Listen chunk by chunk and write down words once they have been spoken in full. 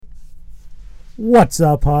What's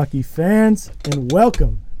up, hockey fans, and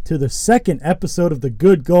welcome to the second episode of the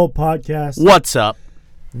Good Goal Podcast. What's up?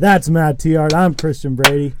 That's Matt Tiart. I'm Christian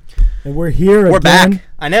Brady, and we're here We're again back.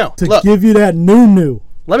 I know. to Look, give you that new.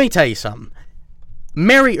 let me tell you something.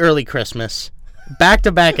 Merry early Christmas.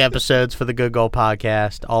 Back-to-back episodes for the Good Goal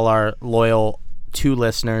Podcast. All our loyal 2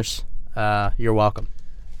 listeners, you're welcome.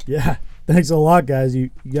 Yeah, thanks a lot, guys. You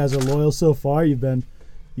guys are loyal so far.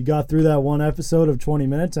 You got through that one episode of 20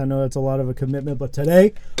 minutes. I know that's a lot of a commitment, but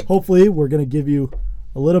today, hopefully, we're going to give you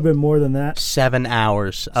a little bit more than that. 7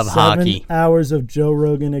 hours of hockey. 7 hours of Joe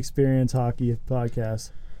Rogan Experience Hockey Podcast.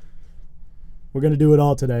 We're going to do it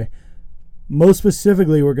all today. Most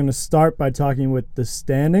specifically, we're going to start by talking with the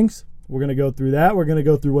standings. We're going to go through that. We're going to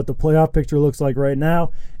go through what the playoff picture looks like right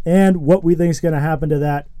now and what we think is going to happen to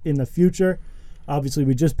that in the future. Obviously,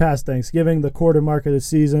 we just passed Thanksgiving, the quarter mark of the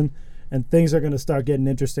season, and things are going to start getting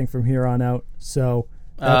interesting from here on out. So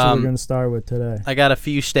that's what we're going to start with today. I got a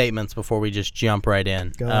few statements before we just jump right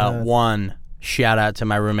in. Go ahead. One, shout out to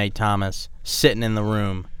my roommate Thomas, sitting in the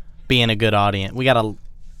room, being a good audience. We got a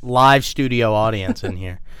live studio audience in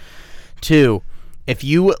here. 2, if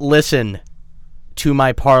you listened to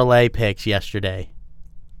my parlay picks yesterday,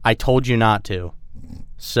 I told you not to.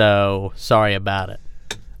 So, sorry about it.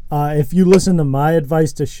 If you listen to my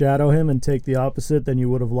advice to shadow him and take the opposite, then you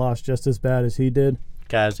would have lost just as bad as he did.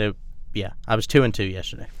 Guys, I was 2-2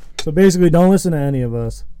 yesterday. So basically, don't listen to any of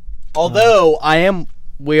us. Although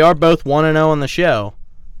we are both 1-0 on the show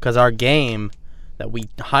because our game that we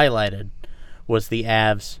highlighted was the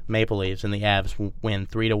Avs Maple Leafs, and the Avs win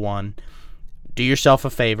 3-1. Do yourself a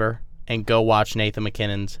favor and go watch Nathan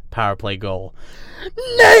MacKinnon's power play goal.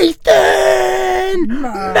 Nathan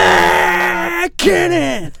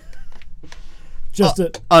MacKinnon!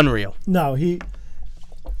 Unreal. No, if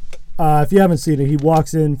you haven't seen it, he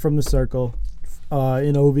walks in from the circle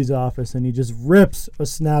in Ovi's office, and he just rips a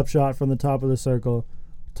snapshot from the top of the circle,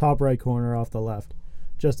 top right corner off the left.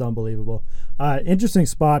 Just unbelievable. Interesting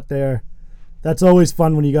spot there. That's always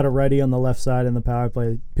fun when you got a righty on the left side in the power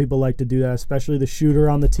play. People like to do that, especially the shooter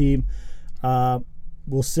on the team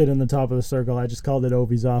will sit in the top of the circle. I just called it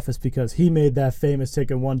Ovi's office because he made that famous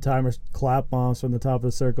taking one-timer clap bombs from the top of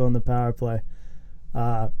the circle in the power play.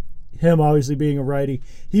 Him obviously being a righty.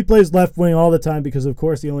 He plays left wing all the time because, of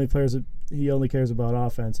course, he only cares about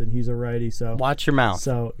offense, and he's a righty. So watch your mouth.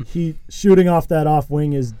 So he shooting off that off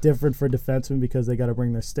wing is different for defensemen because they got to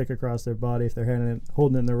bring their stick across their body if they're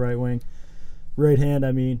holding it in the right wing. Right hand,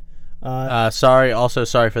 I mean. Sorry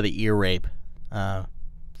for the ear rape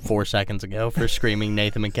 4 seconds ago for screaming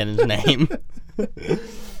Nathan MacKinnon's name.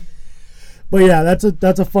 But yeah,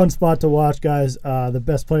 that's a fun spot to watch, guys. The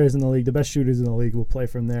best players in the league, the best shooters in the league will play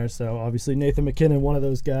from there. So obviously Nathan MacKinnon, one of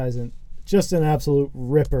those guys, and just an absolute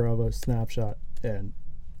ripper of a snapshot, and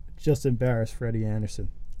just embarrassed Freddie Anderson.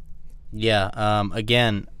 Yeah.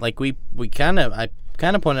 Again, like I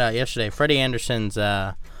kind of pointed out yesterday, Freddie Anderson's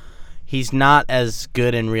he's not as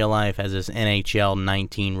good in real life as his NHL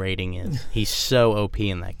 19 rating is. He's so OP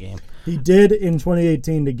in that game. He did in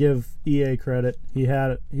 2018, to give EA credit.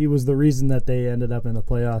 He was the reason that they ended up in the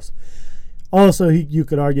playoffs. Also, you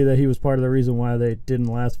could argue that he was part of the reason why they didn't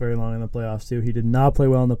last very long in the playoffs too. He did not play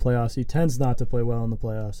well in the playoffs. He tends not to play well in the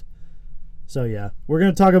playoffs. So yeah, we're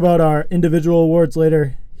going to talk about our individual awards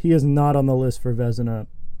later. He is not on the list for Vezina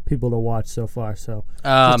people to watch so far, so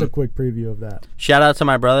just a quick preview of that. Shout out to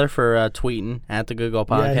my brother for tweeting at the Good Goal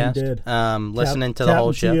Podcast. Yeah, he did. Listening to the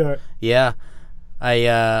whole show. Yeah.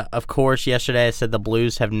 Of course, yesterday I said the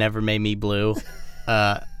Blues have never made me blue.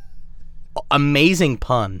 Amazing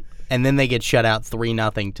pun. And then they get shut out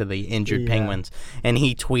 3-0 to the injured Penguins. And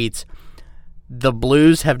he tweets, "The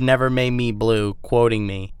Blues have never made me blue," quoting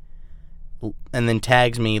me, and then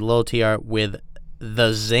tags me, Lil TR, with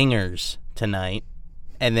the Zingers tonight.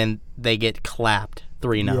 And then they get clapped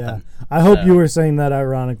 3-0. Yeah. I hope you were saying that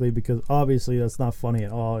ironically because obviously that's not funny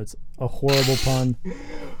at all. It's a horrible pun.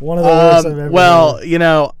 One of the worst I've ever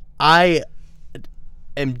heard. I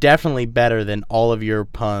am definitely better than all of your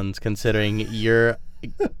puns considering your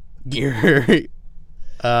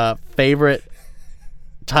favorite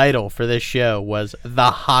title for this show was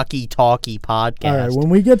the Hockey Talkie Podcast. All right, when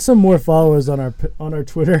we get some more followers on our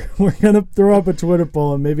Twitter, we're going to throw up a Twitter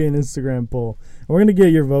poll and maybe an Instagram poll. We're going to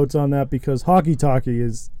get your votes on that because Hockey Talkie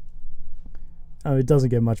is... it doesn't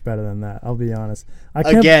get much better than that, I'll be honest.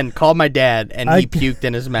 Called my dad, and he puked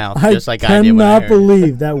in his mouth, just like I did when I heard. I cannot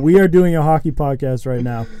believe that we are doing a hockey podcast right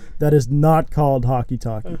now that is not called Hockey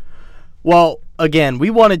Talkie. Well, again, we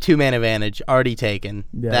wanted Two-Man Advantage, already taken.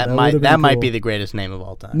 Yeah, that might be the greatest name of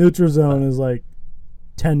all time. Neutral Zone is like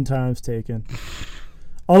 10 times taken.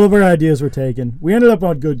 All of our ideas were taken. We ended up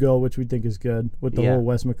on Good Goal, which we think is good with the Yeah. whole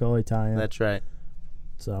Wes McCauley tie-in. That's right.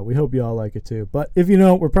 So we hope you all like it too. But if you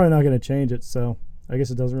don't, we're probably not going to change it. So I guess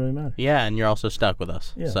it doesn't really matter. Yeah, and you're also stuck with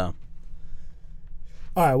us. Yeah. So,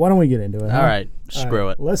 All right, why don't we get into it? all right, All screw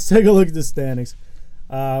right, it. Let's take a look at the standings.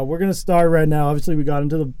 We're going to start right now. Obviously, we got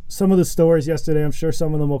into some of the stories yesterday. I'm sure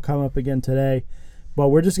some of them will come up again today. But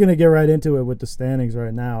we're just going to get right into it with the standings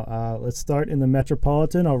right now. Let's start in the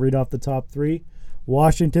Metropolitan. I'll read off the top three.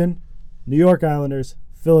 Washington, New York Islanders,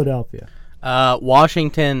 Philadelphia.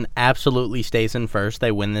 Washington absolutely stays in first.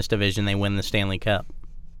 They win this division. They win the Stanley Cup.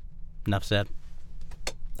 Enough said.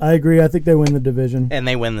 I agree. I think they win the division. And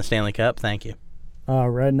they win the Stanley Cup. Thank you.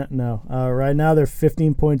 Right now they're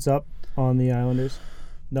 15 points up on the Islanders.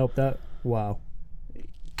 Nope. Wow.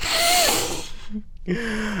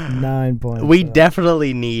 9 points. We up.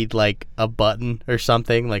 definitely need like a button or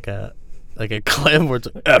something, like a clip where it's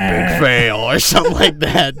like, epic fail or something like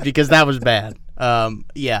that, because that was bad.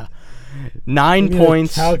 Yeah. 9 We need a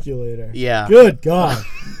points. calculator. Yeah. Good God.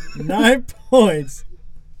 9 points.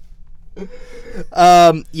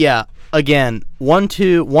 Yeah. Again, 1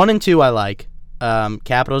 and 2 I like.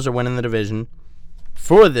 Capitals are winning the division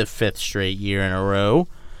for the 5th straight year in a row.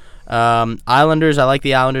 Islanders, I like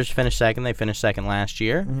the Islanders to finish second. They finished second last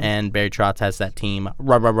year, and Barry Trotz has that team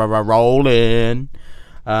rolling.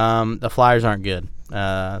 The Flyers aren't good.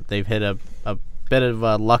 They've hit a bit of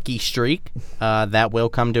a lucky streak that will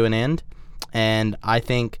come to an end, and I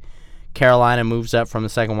think Carolina moves up from the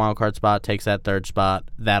second wildcard spot, takes that third spot.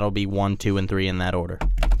 That'll be 1, 2, and 3 in that order.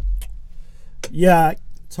 Yeah,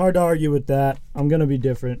 it's hard to argue with that. I'm going to be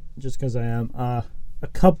different just because I am.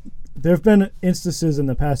 There have been instances in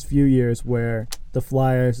the past few years where the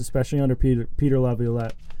Flyers, especially under Peter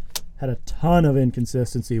Laviolette, had a ton of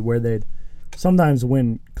inconsistency where they'd sometimes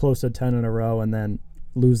win close to 10 in a row and then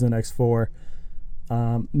lose the next 4.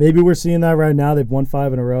 Maybe we're seeing that right now. They've won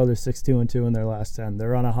 5 in a row. They're 6-2-2 in their last 10.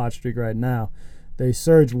 They're on a hot streak right now. They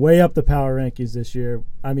surged way up the power rankings this year.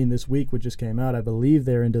 I mean, this week, which just came out, I believe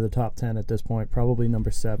they're into the top 10 at this point, probably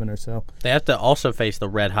number 7 or so. They have to also face the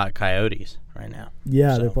Red Hot Coyotes right now.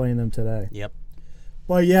 Yeah, So. they're playing them today. Yep.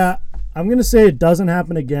 But yeah, I'm going to say it doesn't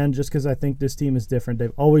happen again just because I think this team is different.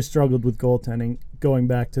 They've always struggled with goaltending going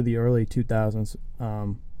back to the early 2000s.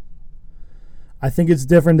 I think it's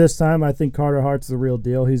different this time. I think Carter Hart's the real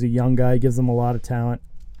deal. He's a young guy. He gives them a lot of talent.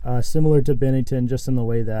 Similar to Binnington, just in the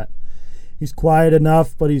way that he's quiet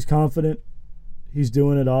enough, but he's confident. He's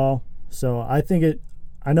doing it all. So I think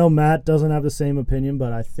I know Matt doesn't have the same opinion,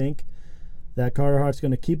 but I think that Carter Hart's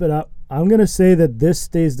going to keep it up. I'm going to say that this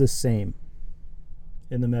stays the same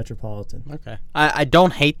in the Metropolitan. Okay. I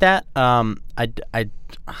don't hate that.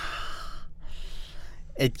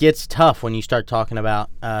 It gets tough when you start talking about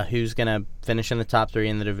who's going to finish in the top 3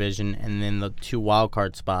 in the division and then the 2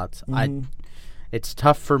 wildcard spots. It's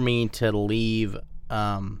tough for me to leave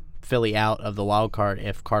Philly out of the wild card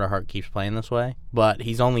if Carter Hart keeps playing this way, but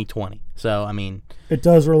he's only 20. So, I mean, it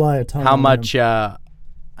does rely a ton how on much him.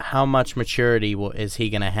 how much maturity is he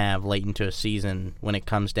going to have late into a season when it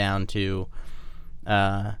comes down to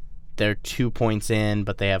they're 2 points in,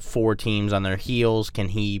 but they have 4 teams on their heels? Can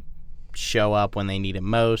he show up when they need it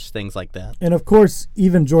most? Things like that. And, of course,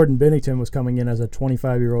 even Jordan Binnington was coming in as a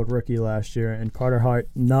 25-year-old rookie last year, and Carter Hart,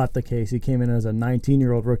 not the case. He came in as a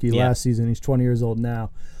 19-year-old rookie last season. He's 20 years old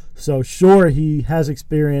now. So, sure, he has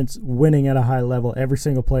experience winning at a high level. Every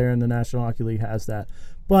single player in the National Hockey League has that.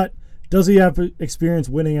 But does he have experience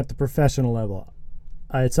winning at the professional level?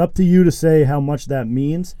 It's up to you to say how much that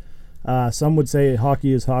means. Some would say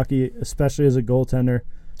hockey is hockey, especially as a goaltender.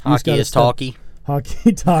 Hockey is talky.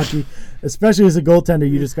 Hockey-talky. Especially as a goaltender,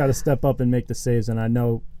 you just got to step up and make the saves. And I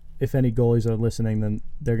know if any goalies are listening, then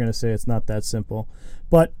they're going to say it's not that simple.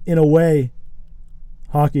 But in a way,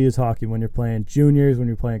 hockey is hockey when you're playing juniors, when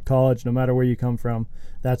you're playing college, no matter where you come from,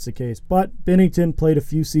 that's the case. But Binnington played a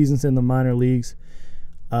few seasons in the minor leagues,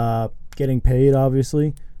 getting paid,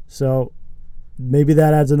 obviously. So maybe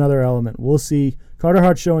that adds another element. We'll see. Carter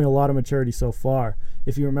Hart's showing a lot of maturity so far.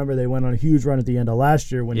 If you remember, they went on a huge run at the end of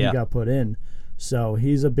last year when he got put in. So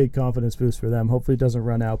he's a big confidence boost for them. Hopefully it doesn't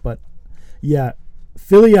run out. But, yeah,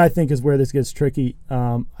 Philly, I think, is where this gets tricky.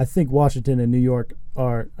 I think Washington and New York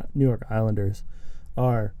Islanders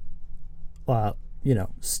are,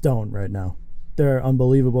 stone right now. They're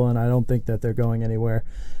unbelievable, and I don't think that they're going anywhere.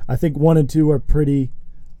 I think 1 and 2 are pretty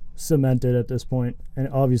cemented at this point, and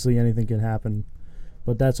obviously anything can happen.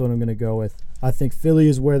 But that's what I'm going to go with. I think Philly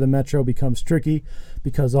is where the Metro becomes tricky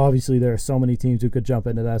because obviously there are so many teams who could jump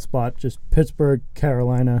into that spot. Just Pittsburgh,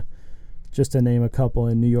 Carolina, just to name a couple,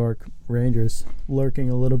 in New York, Rangers lurking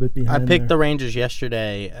a little bit behind. I picked the Rangers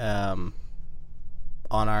yesterday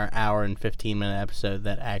on our hour and 15-minute episode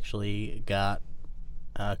that actually got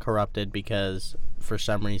corrupted because for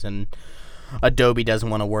some reason Adobe doesn't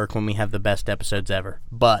want to work when we have the best episodes ever.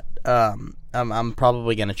 But I'm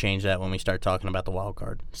probably going to change that when we start talking about the wild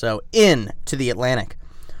card. So in to the Atlantic.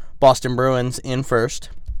 Boston Bruins in first.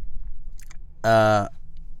 Second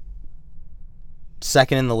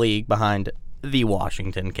in the league behind the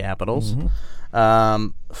Washington Capitals.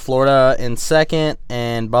 Florida in second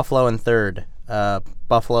and Buffalo in third.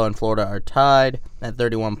 Buffalo and Florida are tied at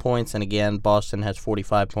 31 points, and again, Boston has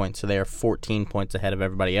 45 points, so they are 14 points ahead of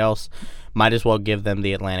everybody else. Might as well give them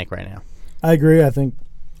the Atlantic right now. I agree. I think,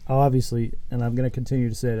 obviously, and I'm going to continue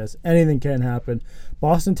to say this, anything can happen.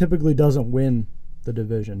 Boston typically doesn't win the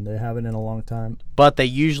division. They haven't in a long time. But they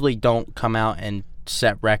usually don't come out and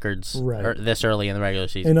set records this early in the regular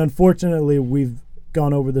season. And unfortunately, we've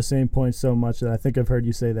gone over the same point so much that I think I've heard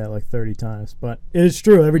you say that like 30 times. But it is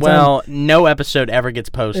true. Every time. Well, no episode ever gets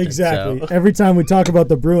posted. Exactly. So. Every time we talk about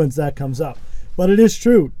the Bruins, that comes up. But it is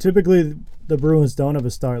true. Typically, the Bruins don't have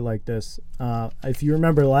a start like this. If you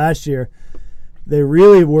remember last year, they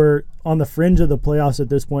really were on the fringe of the playoffs at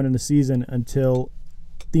this point in the season until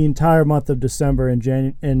the entire month of December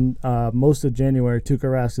and most of January. Tuukka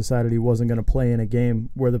Rask decided he wasn't going to play in a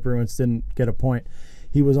game where the Bruins didn't get a point.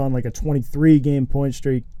 He was on like a 23-game point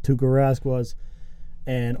streak, Tuukka Rask was,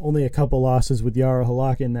 and only a couple losses with Jaro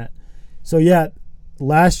Halak in that. So, yeah,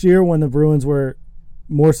 last year when the Bruins were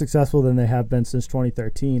more successful than they have been since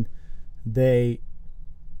 2013, they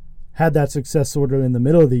had that success sort of in the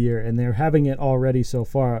middle of the year, and they're having it already so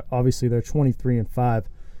far. Obviously, they're 23-5.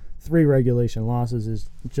 3 regulation losses is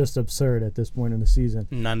just absurd at this point in the season.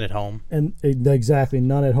 None at home. And exactly,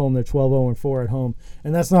 none at home. They're 12-0-4 at home.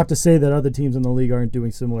 And that's not to say that other teams in the league aren't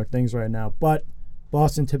doing similar things right now, but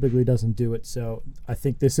Boston typically doesn't do it. So I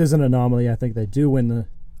think this is an anomaly. I think they do win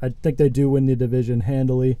the division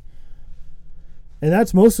handily. And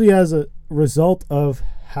that's mostly as a result of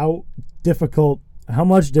how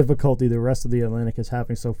much difficulty the rest of the Atlantic is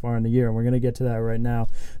having so far in the year, and we're going to get to that right now.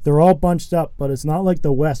 They're all bunched up, but it's not like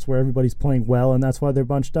the West where everybody's playing well, and that's why they're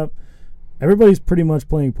bunched up. Everybody's pretty much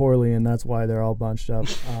playing poorly, and that's why they're all bunched up.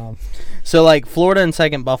 So, like, Florida in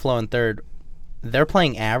second, Buffalo in third, they're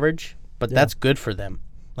playing average, but that's good for them.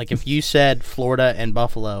 Like, if you said Florida and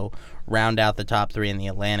Buffalo round out the top 3 in the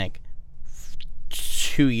Atlantic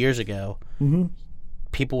 2 years ago,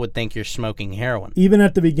 people would think you're smoking heroin. Even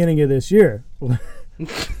at the beginning of this year.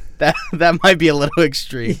 That might be a little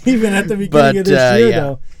extreme. Even at the beginning of this year,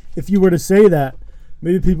 though, if you were to say that,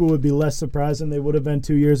 maybe people would be less surprised than they would have been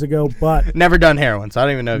 2 years ago. But never done heroin, so I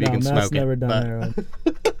don't even know if you can smoke it. Never done heroin.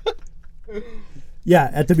 Yeah,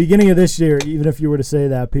 at the beginning of this year, even if you were to say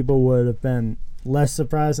that, people would have been less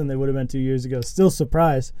surprised than they would have been 2 years ago. Still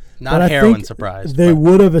surprised. Not heroin surprised. They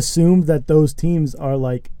would have assumed that those teams are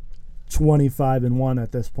like 25-1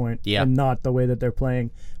 at this point, and not the way that they're playing,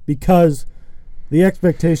 because the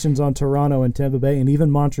expectations on Toronto and Tampa Bay and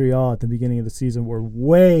even Montreal at the beginning of the season were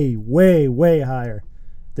way, way, way higher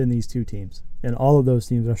than these two teams. And all of those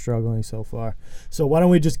teams are struggling so far. So why don't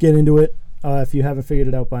we just get into it? If you haven't figured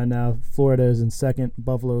it out by now, Florida is in second.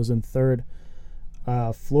 Buffalo is in third.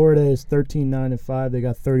 Florida is 13-9-5. They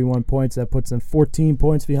got 31 points. That puts them 14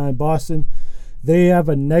 points behind Boston. They have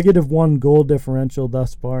a -1 goal differential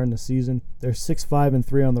thus far in the season. They're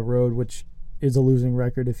 6-5-3 on the road, which is a losing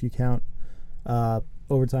record if you count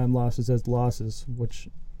overtime losses as losses, which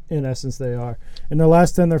in essence they are. In their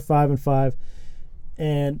last 10, they're 5-5.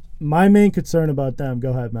 And my main concern about them,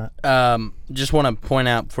 go ahead, Matt. Just want to point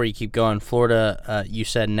out before you keep going, Florida, you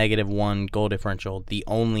said -1 goal differential, the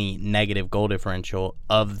only negative goal differential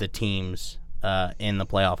of the teams in the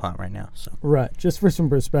playoff hunt right now. So right. Just for some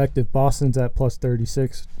perspective, Boston's at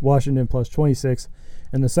 +36, Washington +26,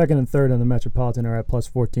 and the second and third in the Metropolitan are at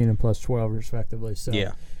 +14 and +12 respectively. So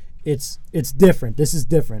yeah. It's different. This is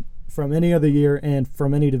different from any other year and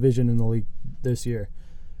from any division in the league this year.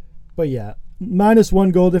 But yeah,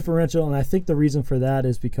 -1 goal differential, and I think the reason for that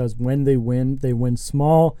is because when they win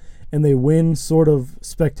small, and they win sort of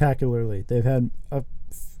spectacularly. They've had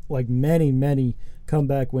many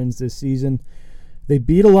comeback wins this season. They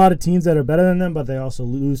beat a lot of teams that are better than them, but they also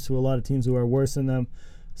lose to a lot of teams who are worse than them.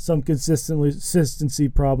 Some consistency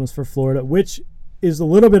problems for Florida, which is a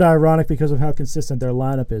little bit ironic because of how consistent their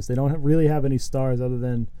lineup is. They don't really have any stars other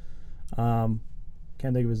than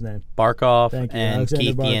can't think of his name. Barkov and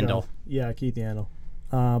Keith Yandel. Yeah, Keith Yandel.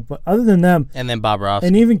 But other than them, and then Bobrovsky.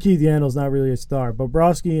 And even Keith Yandel's not really a star.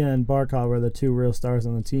 Bobrovsky and Barkov are the two real stars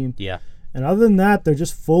on the team. Yeah. And other than that, they're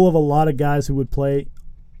just full of a lot of guys who would play,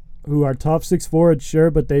 who are top 6 forwards, sure,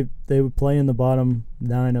 but they would play in the bottom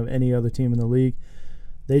 9 of any other team in the league.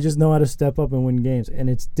 They just know how to step up and win games. And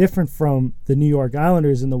it's different from the New York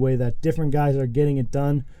Islanders in the way that different guys are getting it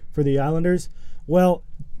done for the Islanders. Well,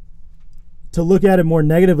 to look at it more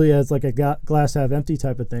negatively as like a glass half empty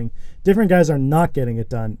type of thing, different guys are not getting it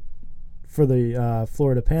done for the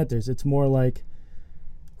Florida Panthers. It's more like,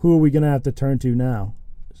 who are we going to have to turn to now?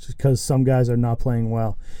 Because some guys are not playing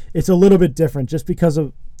well. It's a little bit different just because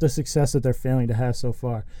of the success that they're failing to have so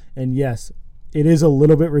far. And yes, it is a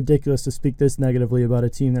little bit ridiculous to speak this negatively about a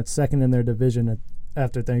team that's second in their division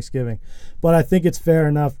after Thanksgiving. But I think it's fair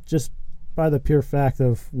enough just by the pure fact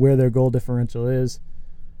of where their goal differential is.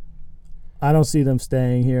 I don't see them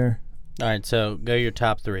staying here. All right, so go your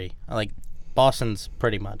top three. Like, Boston's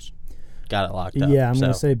pretty much got it locked up. Yeah, I'm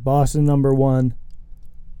going to say Boston number 1,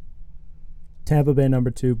 Tampa Bay number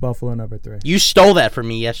 2, Buffalo number 3. You stole that from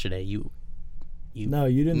me yesterday. No,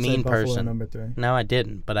 you didn't say Buffalo number 3. No, I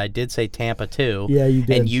didn't, but I did say Tampa 2. Yeah, you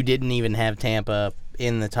did. And you didn't even have Tampa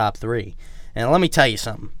in the top 3. And let me tell you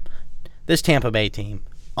something. This Tampa Bay team,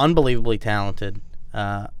 unbelievably talented.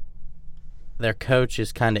 Their coach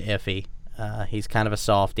is kind of iffy. He's kind of a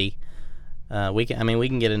softie. We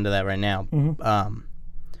can get into that right now. Mm-hmm.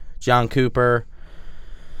 John Cooper,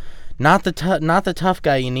 not the tough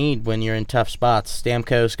guy you need when you're in tough spots.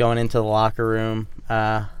 Stamkos going into the locker room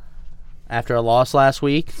after a loss last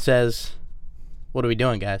week says, "What are we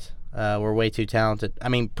doing, guys? We're way too talented." I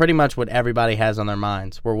mean, pretty much what everybody has on their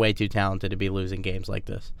minds. We're way too talented to be losing games like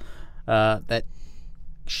this. That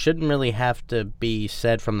shouldn't really have to be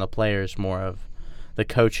said from the players. More of the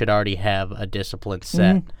coach should already have a discipline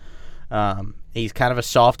set. Mm-hmm. He's kind of a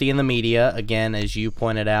softie in the media, again, as you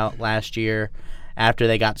pointed out last year after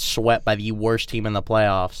they got swept by the worst team in the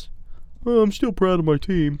playoffs. "Oh, I'm still proud of my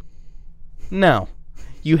team." No.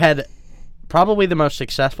 You had probably the most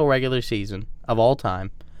successful regular season of all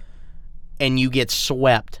time, and you get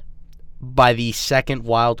swept by the second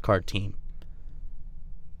wildcard team.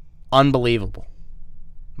 Unbelievable.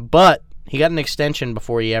 But he got an extension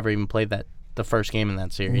before he ever even played the first game in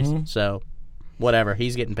that series. Mm-hmm. So, whatever.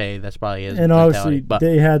 He's getting paid. That's probably his And mentality. obviously,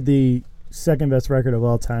 they had the second best record of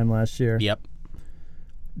all time last year. Yep.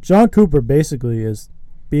 John Cooper basically is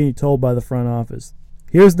being told by the front office,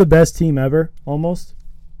 here's the best team ever, almost.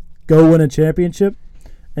 Go win a championship.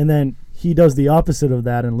 And then he does the opposite of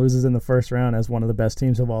that and loses in the first round as one of the best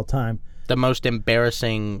teams of all time. The most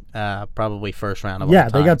embarrassing, probably first round of all time. Yeah,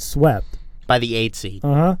 they got swept. By the 8 seed.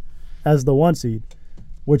 As the 1 seed.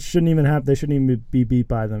 Which shouldn't even have. They shouldn't even be beat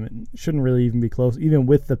by them. It shouldn't really even be close, even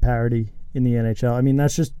with the parity in the NHL. I mean,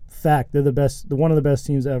 that's just fact. They're the best. They're one of the best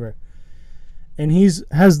teams ever. And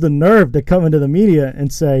has the nerve to come into the media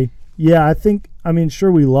and say, "Yeah,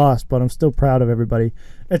 sure we lost, but I'm still proud of everybody."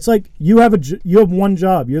 It's like you have one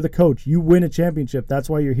job. You're the coach. You win a championship. That's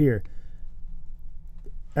why you're here.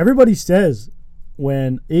 Everybody says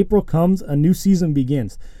when April comes, a new season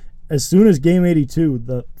begins. As soon as Game 82,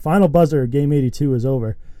 the final buzzer of Game 82 is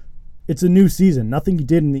over, it's a new season. Nothing you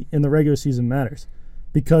did in the regular season matters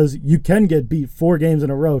because you can get beat 4 games in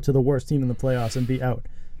a row to the worst team in the playoffs and be out.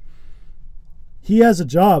 He has a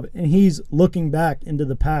job, and he's looking back into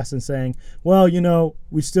the past and saying, well,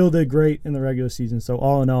 we still did great in the regular season, so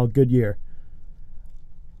all in all, good year.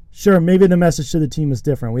 Sure, maybe the message to the team is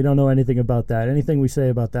different. We don't know anything about that. Anything we say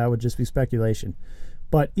about that would just be speculation.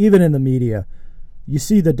 But even in the media, you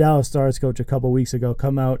see the Dallas Stars coach a couple weeks ago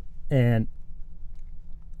come out and,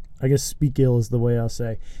 I guess speak ill is the way I'll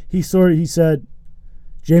say. He said,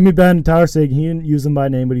 Jamie Benn and Tyler Seguin, he didn't use them by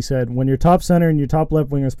name, but he said, when your top center and your top left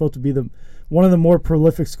winger are supposed to be one of the more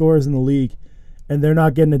prolific scorers in the league, and they're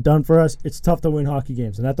not getting it done for us, it's tough to win hockey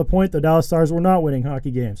games. And at the point, the Dallas Stars were not winning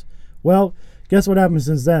hockey games. Well, guess what happened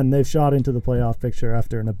since then? They've shot into the playoff picture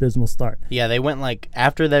after an abysmal start. Yeah, they went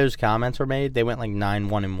after those comments were made, they went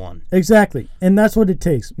 9-1-1. Exactly. And that's what it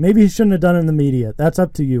takes. Maybe he shouldn't have done it in the media. That's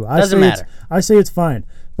up to you. Doesn't matter. I say it's fine,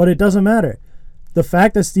 but it doesn't matter. The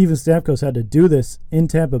fact that Steven Stamkos had to do this in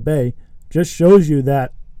Tampa Bay just shows you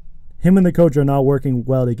that him and the coach are not working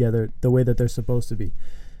well together the way that they're supposed to be.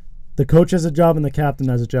 The coach has a job and the captain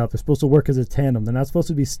has a job. They're supposed to work as a tandem. They're not supposed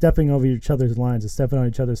to be stepping over each other's lines and stepping on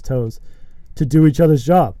each other's toes to do each other's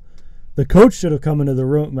job. The coach should have come into the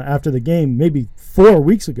room after the game maybe 4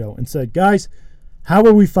 weeks ago and said, guys, how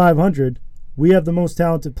are we 500? We have the most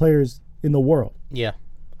talented players in the world. Yeah.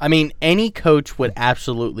 I mean, any coach would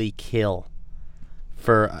absolutely kill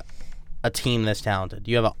for a team this talented.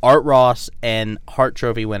 You have an Art Ross and Hart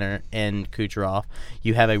Trophy winner in Kucherov.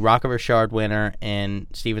 You have a Rocket Richard winner in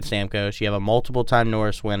Steven Stamkos. You have a multiple-time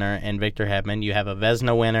Norris winner in Victor Hedman. You have a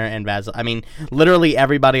Vezina winner in Vasil. I mean, literally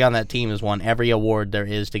everybody on that team has won every award there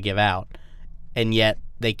is to give out, and yet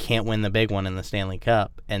they can't win the big one in the Stanley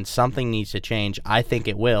Cup, and something needs to change. I think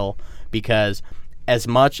it will, because as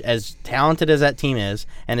much as talented as that team is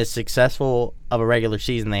and as successful of a regular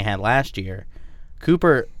season they had last year,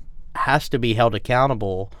 Cooper has to be held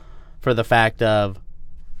accountable for the fact of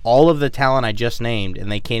all of the talent I just named,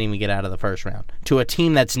 and they can't even get out of the first round, to a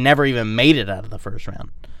team that's never even made it out of the first round.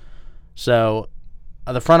 So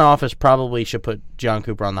the front office probably should put John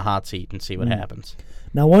Cooper on the hot seat and see what happens.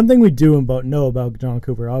 Now, one thing we do know about John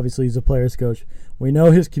Cooper, obviously he's a player's coach. We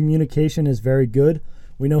know his communication is very good.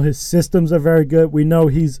 We know his systems are very good. We know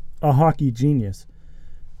he's a hockey genius.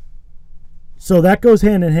 So that goes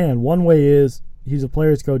hand in hand. One way is he's a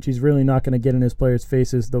player's coach. He's really not going to get in his players'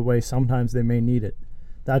 faces the way sometimes they may need it.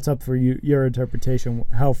 That's up for you, your interpretation,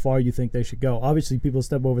 how far you think they should go. Obviously, people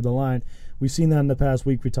step over the line. We've seen that in the past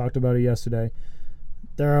week. We talked about it yesterday.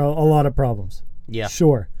 There are a lot of problems. Yeah.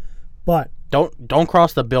 Sure. But don't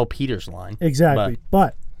cross the Bill Peters line. Exactly.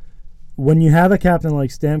 But when you have a captain like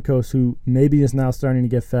Stamkos, who maybe is now starting to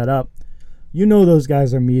get fed up, you know those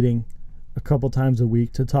guys are meeting a couple times a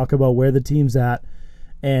week to talk about where the team's at.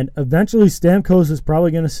 And eventually Stamkos is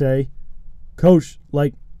probably going to say, Coach,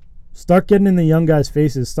 like, start getting in the young guys'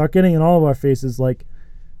 faces. Start getting in all of our faces. Like,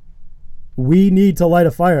 we need to light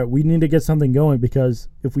a fire. We need to get something going, because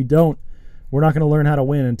if we don't, we're not going to learn how to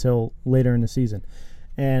win until later in the season.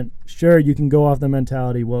 And sure, you can go off the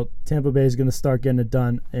mentality, well, Tampa Bay is going to start getting it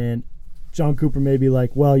done. And John Cooper may be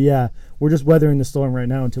like, well, yeah, we're just weathering the storm right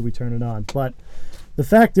now until we turn it on. But the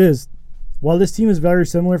fact is, while this team is very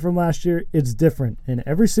similar from last year, it's different. And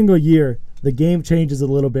every single year, the game changes a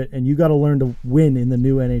little bit, and you got to learn to win in the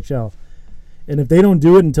new NHL. And if they don't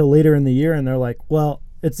do it until later in the year, and they're like, well,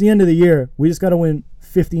 it's the end of the year, we just got to win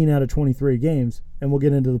 15 out of 23 games, and we'll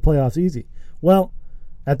get into the playoffs easy. Well,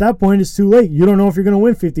 at that point, it's too late. You don't know if you're going to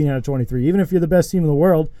win 15 out of 23. Even if you're the best team in the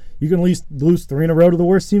world, you can at least lose 3 in a row to the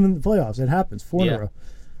worst team in the playoffs. It happens, 4 in a row.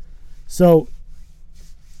 So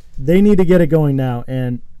they need to get it going now.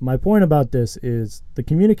 And my point about this is the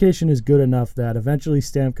communication is good enough that eventually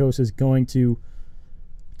Stamkos is going to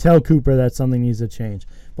tell Cooper that something needs to change.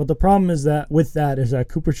 But the problem is that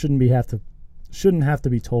Cooper shouldn't have to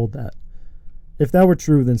be told that. If that were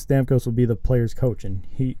true, then Stamkos would be the player's coach, and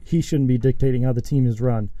he shouldn't be dictating how the team is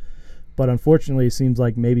run. But unfortunately, it seems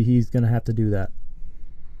like maybe he's going to have to do that.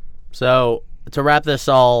 So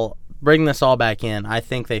to bring this all back in, I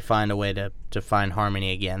think they find a way to find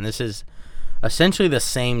harmony again. This is essentially the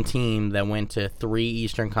same team that went to 3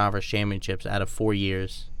 Eastern Conference championships out of 4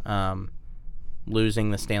 years, losing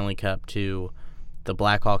the Stanley Cup to the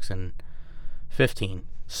Blackhawks in 15.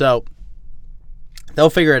 So they'll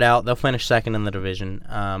figure it out. They'll finish second in the division.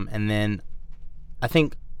 And then I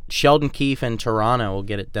think Sheldon Keefe and Toronto will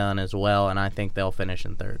get it done as well, and I think they'll finish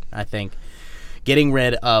in third. I think getting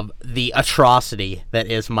rid of the atrocity that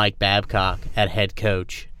is Mike Babcock at head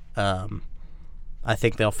coach, I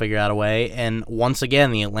think they'll figure out a way. And once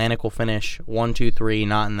again, the Atlantic will finish 1, 2, 3,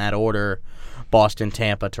 not in that order, Boston,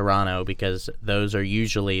 Tampa, Toronto, because those are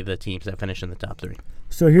usually the teams that finish in the top 3.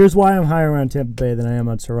 So here's why I'm higher on Tampa Bay than I am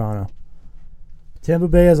on Toronto. Tampa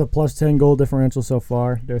Bay has a plus 10 goal differential so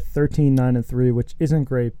far. They're 13-9-3, which isn't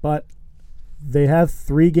great, but they have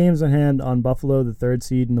 3 games in hand on Buffalo, the 3rd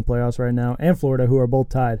seed in the playoffs right now, and Florida, who are both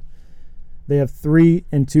tied. They have 3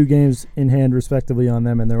 and 2 games in hand, respectively, on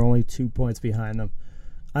them, and they're only 2 points behind them.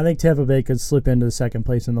 I think Tampa Bay could slip into the second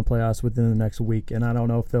place in the playoffs within the next week, and I don't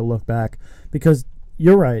know if they'll look back, because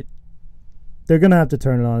you're right. They're going to have to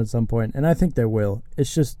turn it on at some point, and I think they will.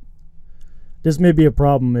 It's just, this may be a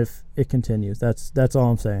problem if it continues. That's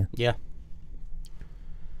all I'm saying. Yeah.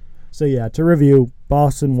 So, yeah, to review,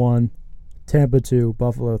 Boston 1, Tampa 2,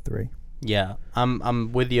 Buffalo 3. Yeah,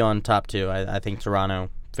 I'm with you on top 2. I think Toronto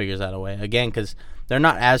figures out a way. Again, because they're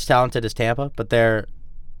not as talented as Tampa, but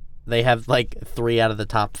they have like 3 out of the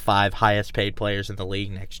top 5 highest paid players in the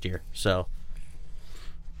league next year. So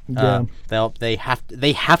yeah. they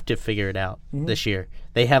have to figure it out this year.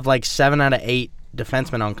 They have like 7 out of 8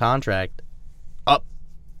 defensemen on contract up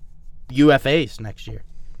UFAs next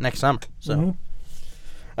summer. So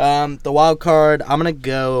the wild card, I'm gonna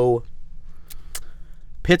go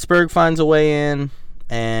Pittsburgh finds a way in,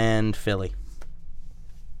 and Philly.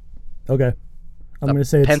 Okay. I'm going to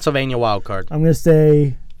say Pennsylvania wild card. I'm going to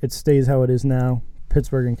say it stays how it is now.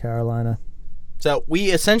 Pittsburgh and Carolina. So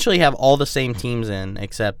we essentially have all the same teams in,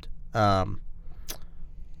 except I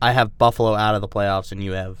have Buffalo out of the playoffs, and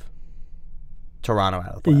you have Toronto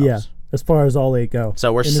out of the playoffs. Yeah, as far as all 8 go.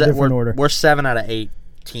 So we're order. We're 7 out of 8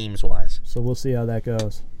 teams wise. So we'll see how that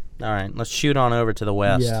goes. All right, let's shoot on over to the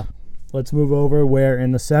West. Yeah. Let's move over where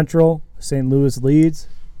in the Central, St. Louis leads.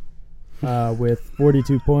 with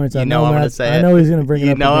 42 points. You know I'm going to say it. I know he's going to bring it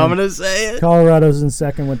up. You know again. I'm going to say it. Colorado's in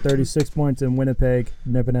second with 36 points, and Winnipeg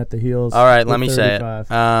nipping at the heels. All right, let me 35.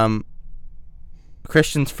 say it.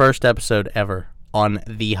 Christian's first episode ever on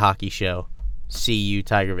The Hockey Show. See you,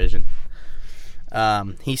 Tiger Vision.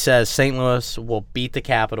 He says St. Louis will beat the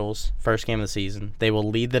Capitals first game of the season. They will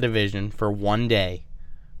lead the division for one day,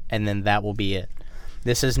 and then that will be it.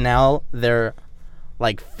 This is now their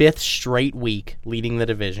fifth straight week leading the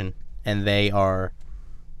division, and they are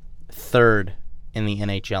third in the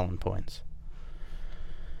NHL in points.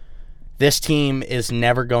 This team is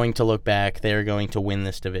never going to look back. They are going to win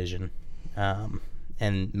this division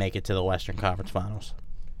and make it to the Western Conference Finals.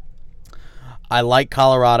 I like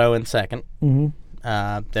Colorado in second.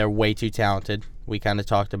 Mm-hmm. They're way too talented. We kind of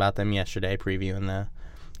talked about them yesterday, previewing the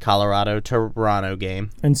Colorado-Toronto game.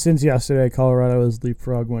 And since yesterday, Colorado has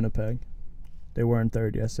leapfrogged Winnipeg. They were in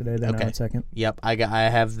third yesterday. They're now in second. Yep, I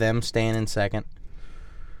have them staying in second.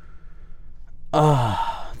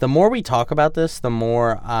 The more we talk about this, the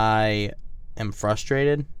more I am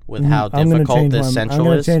frustrated with how difficult this Central is. I'm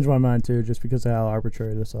going to change my mind, too, just because of how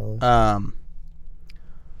arbitrary this all is.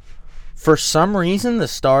 For some reason, the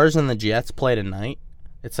Stars and the Jets play tonight.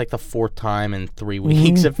 It's like the fourth time in 3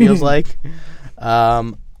 weeks, it feels like.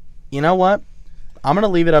 You know what? I'm going to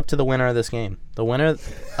leave it up to the winner of this game. The winner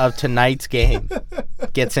of tonight's game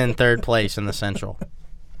gets in third place in the Central.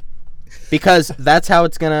 Because that's how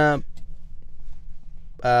it's going to...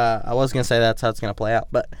 I was going to say that's how it's going to play out.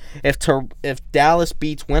 But if Dallas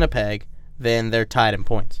beats Winnipeg, then they're tied in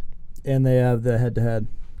points. And they have the head-to-head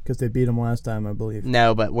because they beat them last time, I believe.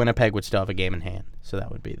 No, but Winnipeg would still have a game in hand. So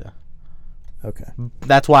that would be the... Okay.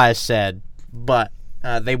 That's why I said, but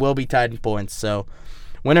they will be tied in points. So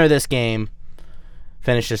winner of this game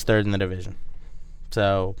finishes third in the division.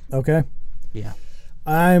 So... Okay. Yeah.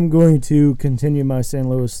 I'm going to continue my St.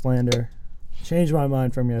 Louis slander. Change my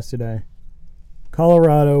mind from yesterday.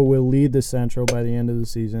 Colorado will lead the Central by the end of the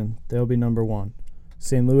season. They'll be number 1.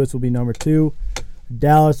 St. Louis will be number 2.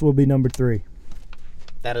 Dallas will be number 3.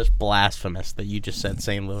 That is blasphemous that you just said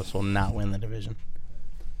St. Louis will not win the division.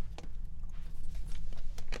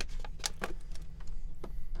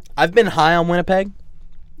 I've been high on Winnipeg,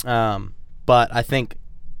 but I think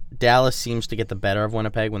Dallas seems to get the better of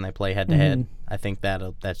Winnipeg when they play head-to-head. Mm-hmm. I think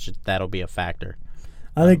that'll be a factor.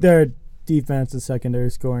 I think their defense and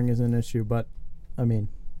secondary scoring is an issue, but, I mean,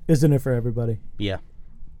 isn't it for everybody? Yeah.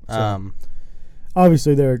 So,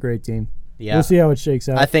 obviously, they're a great team. Yeah. We'll see how it shakes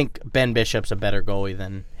out. I think Ben Bishop's a better goalie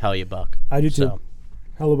than Hellebuyck. I do too.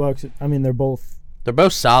 Hellebuck's, I mean, they're both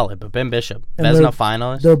solid, but Ben Bishop, and Vezina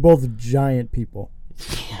finalist. They're both giant people.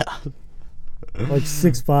 Yeah. Like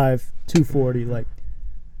 6'5", 240, like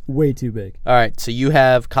way too big. All right, so you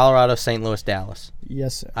have Colorado, St. Louis, Dallas.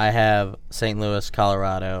 Yes, sir. I have St. Louis,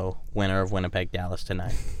 Colorado, winner of Winnipeg, Dallas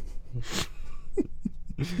tonight.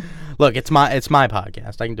 Look, it's my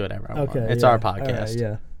podcast. I can do whatever I want. It's our podcast. All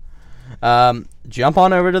right, yeah. Jump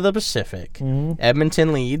on over to the Pacific. Mm-hmm.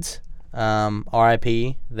 Edmonton leads.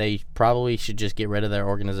 RIP. They probably should just get rid of their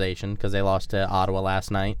organization because they lost to Ottawa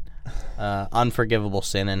last night. Unforgivable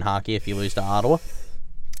sin in hockey if you lose to Ottawa.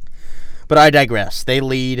 But I digress. They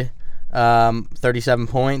lead 37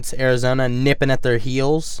 points. Arizona nipping at their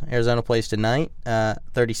heels. Arizona plays tonight.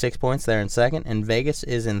 36 points. They're in second. And Vegas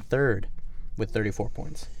is in third with 34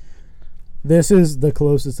 points. This is the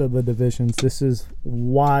closest of the divisions. This is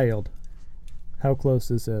wild how close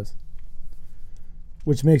this is,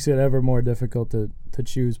 which makes it ever more difficult to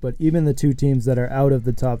choose. But even the two teams that are out of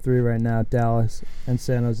the top 3 right now, Dallas and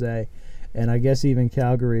San Jose, and I guess even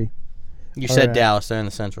Calgary. You said Dallas. They're in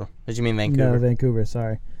the Central. Did you mean Vancouver? No, Vancouver,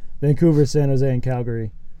 sorry. Vancouver, San Jose, and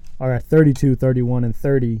Calgary are at 32, 31, and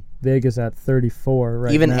 30. Vegas at 34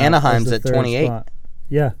 right even now. Even Anaheim's at 28. Spot.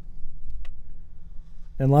 Yeah.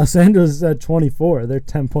 And Los Angeles is at 24. They're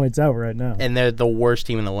 10 points out right now. And they're the worst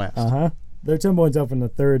team in the West. Uh-huh. They're 10 points out from the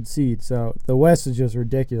 3rd seed, so the West is just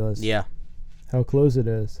ridiculous. Yeah. How close it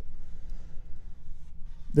is.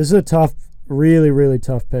 This is a tough, really, really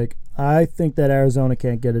tough pick. I think that Arizona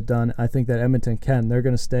can't get it done. I think that Edmonton can. They're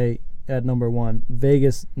going to stay at number 1.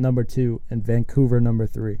 Vegas, number 2, and Vancouver, number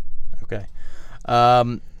 3. Okay.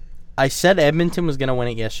 I said Edmonton was going to win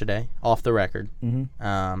it yesterday, off the record.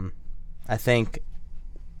 Mm-hmm. I think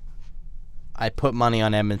I put money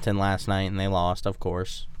on Edmonton last night, and they lost, of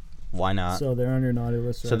course. Why not? So they're on your naughty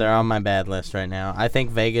list. So they're on my bad list right now. I think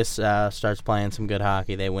Vegas starts playing some good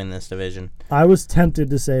hockey. They win this division. I was tempted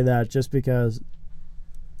to say that just because.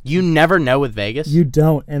 You never know with Vegas. You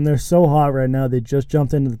don't, and they're so hot right now. They just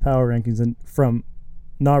jumped into the power rankings, and from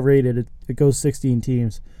not rated, it goes 16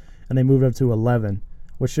 teams, and they moved up to 11.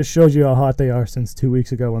 which just shows you how hot they are since 2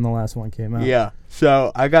 weeks ago when the last one came out. Yeah.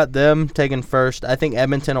 So I got them taken first. I think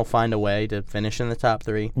Edmonton will find a way to finish in the top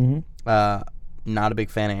 3. Mm-hmm. Not a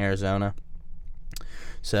big fan of Arizona.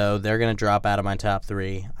 So they're going to drop out of my top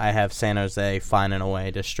 3. I have San Jose finding a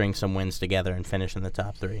way to string some wins together and finish in the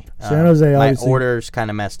top 3. San Jose, my obviously, order's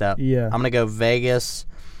kind of messed up. Yeah. I'm going to go Vegas,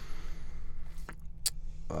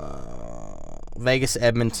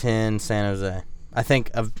 Edmonton, San Jose. I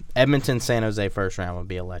think of Edmonton, San Jose first round would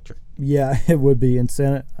be electric. Yeah, it would be. And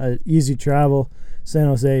easy travel. San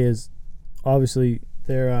Jose is obviously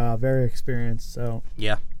they're very experienced, so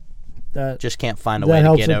yeah, that just can't find a way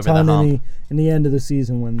to get over the hump. In the end of the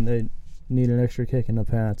season when they need an extra kick in the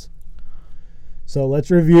pants. So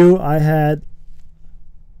let's review. I had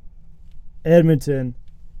Edmonton,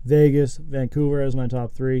 Vegas, Vancouver as my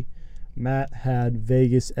top 3. Matt had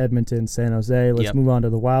Vegas, Edmonton, San Jose. Let's move on to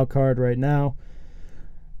the wild card right now.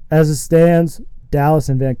 As it stands, Dallas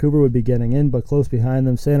and Vancouver would be getting in, but close behind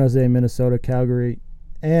them, San Jose, Minnesota, Calgary,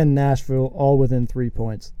 and Nashville, all within 3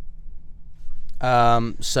 points.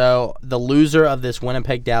 So the loser of this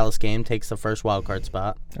Winnipeg-Dallas game takes the first wild card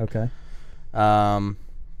spot. Okay. I'm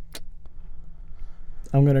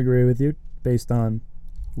going to agree with you based on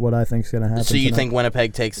what I think is going to happen. So you tonight. think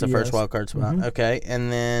Winnipeg takes the first wild card spot? Mm-hmm. Okay,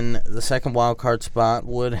 and then the second wild card spot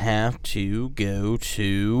would have to go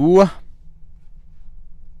to.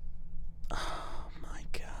 Oh my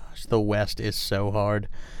gosh, the West is so hard.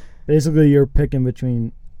 Basically, you're picking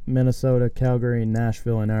between Minnesota, Calgary,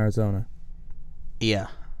 Nashville, and Arizona. Yeah.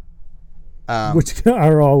 Which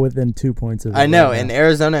are all within 2 points of it. I know, right and now.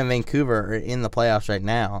 Arizona and Vancouver are in the playoffs right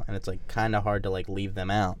now, and it's like kind of hard to like leave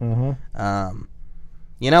them out. Uh-huh.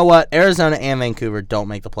 You know what? Arizona and Vancouver don't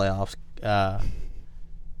make the playoffs.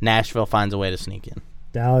 Nashville finds a way to sneak in.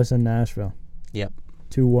 Dallas and Nashville. Yep.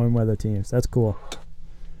 2 warm weather teams. That's cool.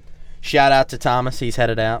 Shout out to Thomas. He's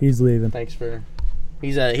headed out. He's leaving. Thanks for.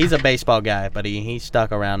 He's a baseball guy, but he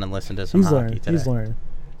stuck around and listened to some hockey today. He's learning.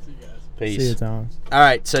 See you guys. Peace. See you, Thomas. All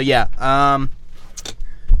right, so yeah.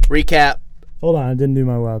 Recap. Hold on, I didn't do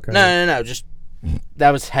my wild card. No. Just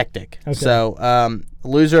that was hectic. Okay. So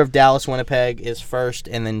loser of Dallas Winnipeg is first,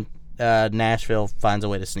 and then Nashville finds a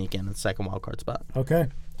way to sneak in the second wild card spot. Okay.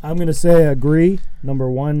 I'm going to say agree. Number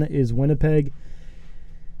 1 is Winnipeg.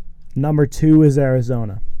 Number 2 is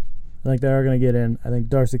Arizona. I think they are going to get in. I think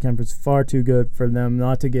Darcy Kemper's far too good for them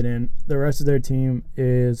not to get in. The rest of their team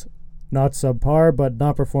is not subpar, but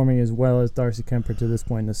not performing as well as Darcy Kemper to this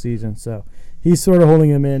point in the season. So he's sort of holding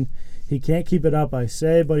him in. He can't keep it up, I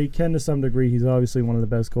say, but he can to some degree. He's obviously one of the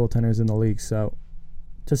best goaltenders in the league. So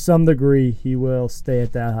to some degree, he will stay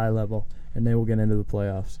at that high level, and they will get into the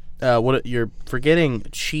playoffs. What you're forgetting?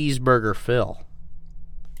 Cheeseburger Phil.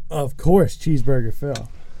 Of course, Cheeseburger Phil.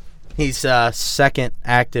 He's second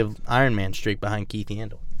active Ironman streak behind Keith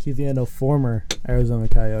Yandel. Keith Yandel, former Arizona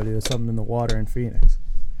Coyote. There's something in the water in Phoenix.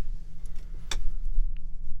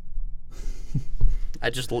 I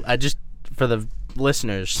just for the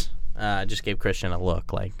listeners, I just gave Christian a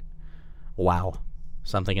look like, wow,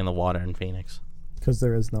 something in the water in Phoenix. Because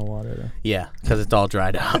there is no water there. Yeah, because it's all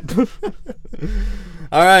dried up.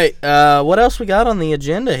 All right, what else we got on the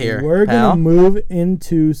agenda here? We're pal? going to move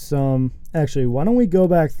into some... Actually, why don't we go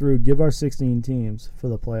back through, give our 16 teams for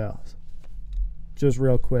the playoffs. Just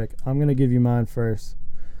real quick. I'm going to give you mine first.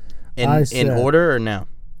 In order or no?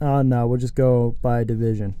 No, we'll just go by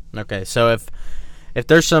division. Okay, so if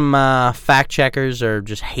there's some fact checkers or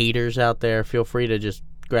just haters out there, feel free to just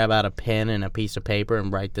grab out a pen and a piece of paper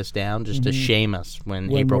and write this down just to shame us when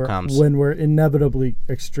April comes. When we're inevitably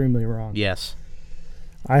extremely wrong. Yes.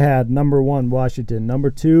 I had number 1, Washington. Number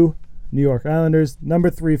 2, New York Islanders. Number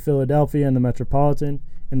 3, Philadelphia and the Metropolitan.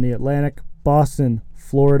 In the Atlantic, Boston,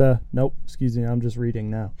 Florida. Nope, excuse me, I'm just reading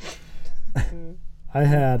now. I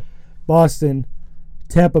had Boston,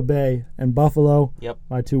 Tampa Bay, and Buffalo. Yep.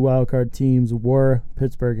 My 2 wildcard teams were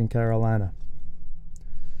Pittsburgh and Carolina.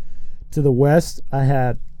 To the West, I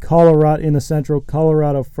had Colorado in the Central,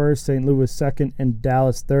 Colorado first, St. Louis second, and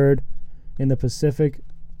Dallas third. In the Pacific,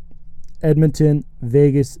 Edmonton,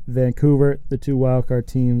 Vegas, Vancouver. The 2 wildcard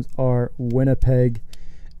teams are Winnipeg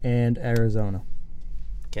and Arizona.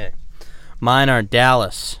 Okay. Mine are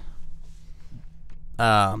Dallas.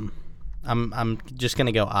 I'm just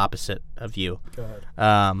gonna go opposite of you. Go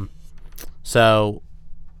ahead. So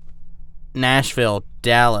Nashville,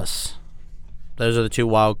 Dallas. Those are the 2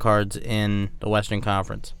 wild cards in the Western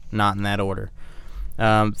Conference. Not in that order.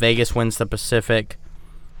 Vegas wins the Pacific.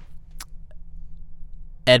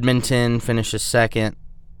 Edmonton finishes second,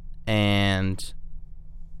 and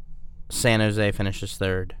San Jose finishes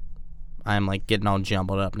third. I'm like getting all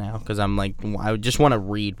jumbled up now because I'm like I just want to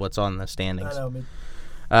read what's on the standings.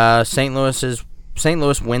 St.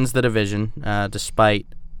 Louis wins the division, despite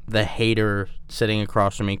the hater sitting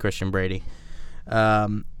across from me, Christian Brady.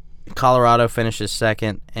 Colorado finishes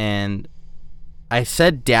second, and I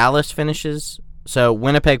said Dallas finishes. So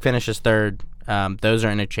Winnipeg finishes third. Those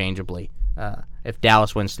are interchangeably. If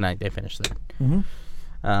Dallas wins tonight, they finish third.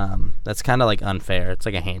 Mm-hmm. That's kind of like unfair. It's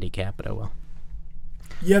like a handicap, but oh well.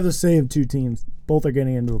 You have the same two teams. Both are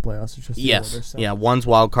getting into the playoffs. It's just the order, so. Yeah. One's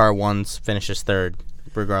wild card, one's finishes third,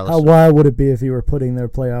 regardless. How wild would it be if you were putting their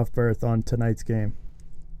playoff berth on tonight's game?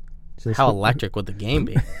 How electric would the game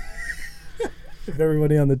be? If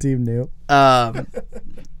everybody on the team knew.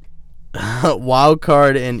 Wild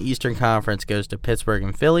card in Eastern Conference goes to Pittsburgh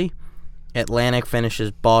and Philly. Atlantic finishes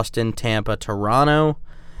Boston, Tampa, Toronto,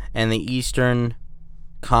 and the Eastern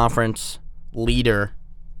Conference leader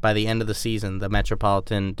by the end of the season, the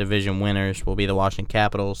Metropolitan Division winners, will be the Washington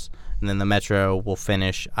Capitals, and then the Metro will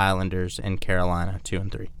finish Islanders and Carolina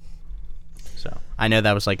 2-3. So I know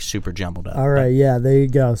that was like super jumbled up. All right, yeah, there you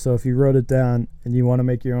go. So if you wrote it down and you want to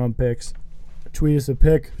make your own picks, tweet us a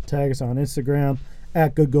pick, tag us on Instagram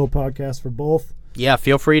at Good Goal Podcast for both. Yeah,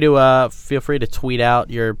 feel free to tweet out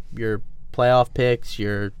your playoff picks,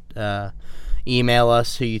 your email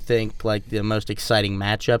us who you think like the most exciting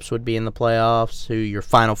matchups would be in the playoffs, who your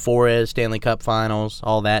Final Four is, Stanley Cup Finals,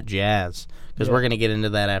 all that jazz. Because we're going to get into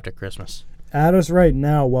that after Christmas. Add us right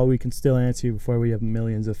now while we can still answer you before we have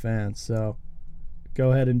millions of fans. So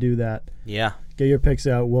go ahead and do that. Yeah. Get your picks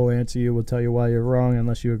out. We'll answer you. We'll tell you why you're wrong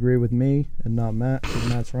unless you agree with me and not Matt, because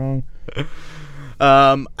Matt's wrong.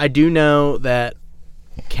 I do know that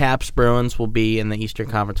Caps Bruins will be in the Eastern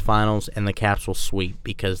Conference Finals, and the Caps will sweep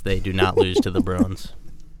because they do not lose to the Bruins.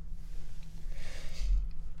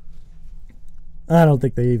 I don't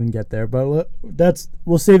think they even get there, but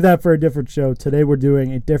we'll save that for a different show. Today we're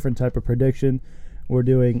doing a different type of prediction. We're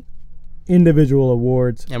doing individual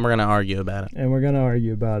awards. And we're going to argue about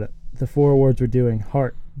it. The 4 awards we're doing: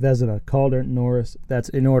 Hart, Vezina, Calder, Norris. That's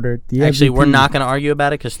in order. Actually, MVP, we're not going to argue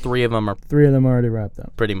about it because 3 of them are already wrapped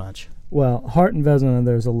up. pretty much. Well, Hart and Vezina,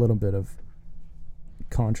 there's a little bit of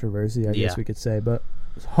controversy, I guess we could say. But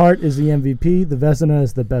Hart is the MVP. The Vezina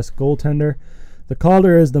is the best goaltender. The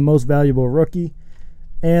Calder is the most valuable rookie.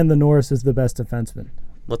 And the Norris is the best defenseman.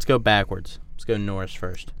 Let's go backwards. Let's go Norris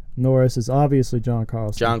first. Norris is obviously John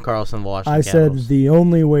Carlson. John Carlson, Washington I Capitals. said the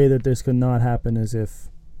only way that this could not happen is if,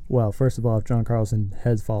 well, first of all, if John Carlson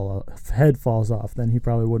head falls off, then he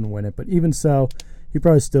probably wouldn't win it. But even so, he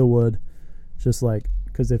probably still would, just like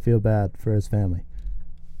because they feel bad for his family.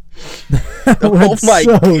 Oh my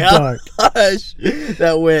gosh, dark.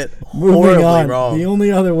 that went Moving horribly on. wrong. The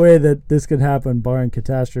only other way that this could happen, barring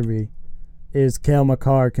catastrophe, is Cale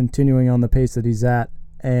Makar continuing on the pace that he's at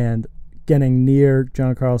and getting near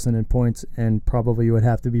John Carlson in points, and probably would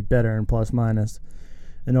have to be better in plus-minus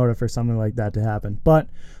in order for something like that to happen. But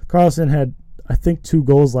Carlson had, I think, 2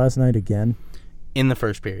 goals last night again. In the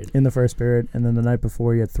first period. And then the night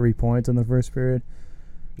before he had 3 points in the first period.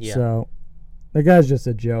 Yeah. So the guy's just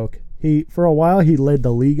a joke. For a while he led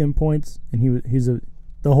the league in points, and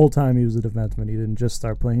the whole time he was a defenseman. He didn't just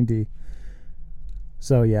start playing D.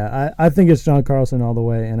 So, yeah, I think it's John Carlson all the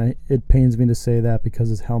way, and it pains me to say that because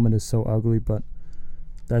his helmet is so ugly, but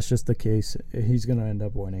that's just the case. He's going to end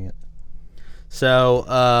up winning it. So,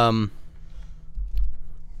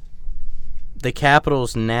 the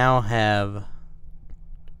Capitals now have...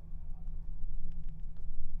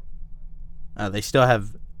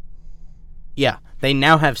 they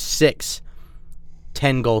now have 6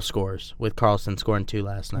 10-goal scorers, with Carlson scoring 2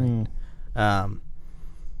 last night.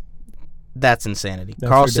 That's insanity. That's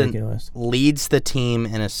Carlson ridiculous. leads the team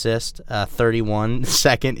in assist, 31.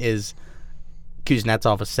 Second is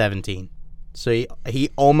Kuznetsov with 17. So he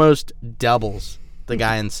almost doubles the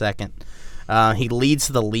guy in second. He leads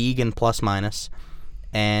the league in plus-minus,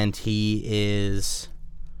 and he is...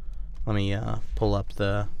 Let me pull up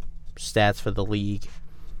the stats for the league.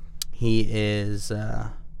 He is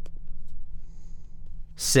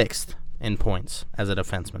 6th in points as a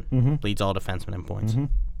defenseman. Mm-hmm. Leads all defensemen in points. Mm-hmm.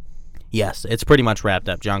 Yes, it's pretty much wrapped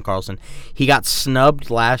up. John Carlson. He got snubbed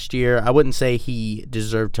last year. I wouldn't say he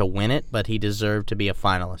deserved to win it, but he deserved to be a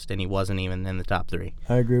finalist, and he wasn't even in the top 3.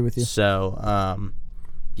 I agree with you. So,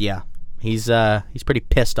 yeah, he's pretty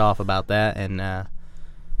pissed off about that, and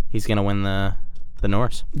he's gonna win the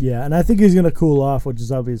Norris. Yeah, and I think he's gonna cool off, which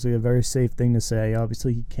is obviously a very safe thing to say.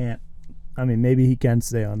 Obviously, he can't. I mean, maybe he can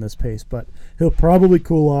stay on this pace, but he'll probably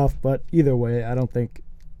cool off. But either way, I don't think.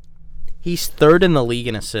 He's 3rd in the league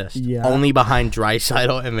in assists, Yeah. only behind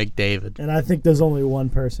Draisaitl and McDavid. And I think there's only one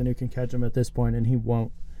person who can catch him at this point, and he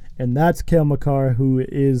won't. And that's Cale Makar, who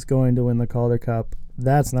is going to win the Calder Cup.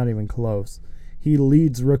 That's not even close. He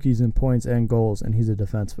leads rookies in points and goals, and he's a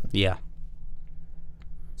defenseman. Yeah.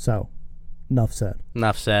 So, enough said.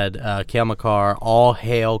 Enough said. Cale Makar, all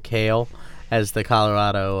hail Cale, as the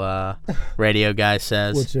Colorado radio guy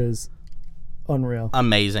says. Which is unreal.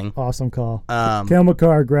 Amazing. Awesome call. Cale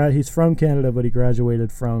Makar, he's from Canada, but he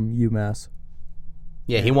graduated from UMass.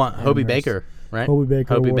 Yeah, he won Hobie Baker, right?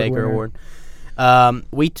 Hobie Baker Award.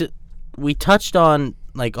 We touched on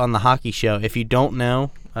on the hockey show. If you don't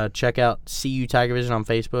know, check out CU Tiger Vision on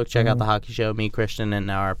Facebook. Check out the hockey show. Me, Christian,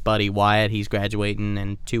 and our buddy Wyatt. He's graduating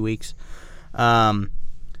in 2 weeks.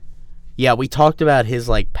 Yeah, we talked about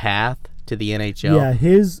his path to the NHL. Yeah,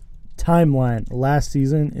 his timeline last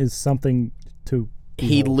season is something to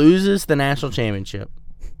behold. He loses the national championship.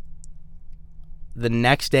 The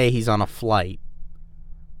next day, he's on a flight.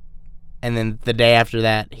 And then the day after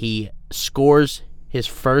that, he scores his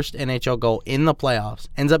first NHL goal in the playoffs.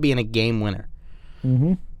 Ends up being a game winner.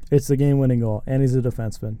 Mm-hmm. It's the game-winning goal, and he's a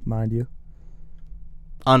defenseman, mind you.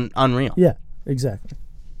 Unreal. Yeah, exactly.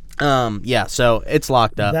 Yeah, so it's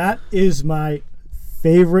locked up. That is my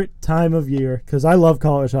favorite time of year because I love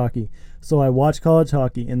college hockey. So I watch college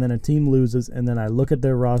hockey, and then a team loses, and then I look at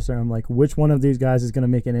their roster, and I'm like, which one of these guys is going to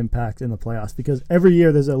make an impact in the playoffs? Because every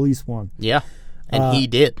year there's at least one. Yeah, and he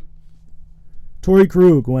did. Torrey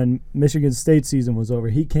Krug, when Michigan State season was over,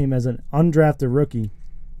 he came as an undrafted rookie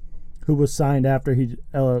who was signed after he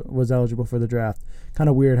was eligible for the draft. Kind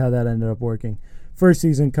of weird how that ended up working. First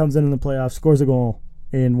season, comes in the playoffs, scores a goal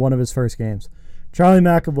in one of his first games. Charlie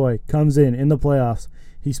McAvoy comes in the playoffs.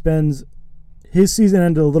 His season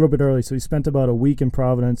ended a little bit early, so he spent about a week in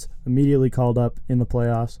Providence, immediately called up in the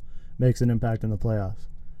playoffs, makes an impact in the playoffs.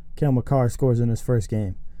 Cale Makar scores in his first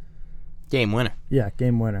game. Game winner. Yeah,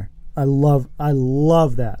 game winner. I love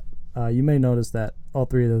that. You may notice that all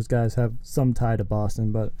three of those guys have some tie to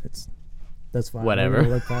Boston, but that's fine. Whatever.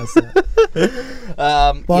 Look past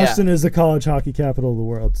that. Boston is the college hockey capital of the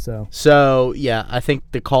world. So yeah, I think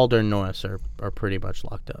the Calder and Norris are pretty much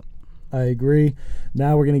locked up. I agree.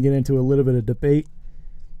 Now we're going to get into a little bit of debate.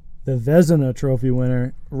 The Vezina Trophy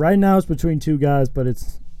winner. Right now it's between two guys, but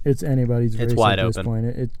it's anybody's race. It's wide at this open. point.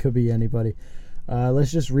 It could be anybody.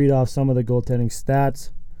 Let's just read off some of the goaltending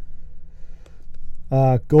stats.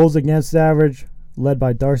 Goals against average, led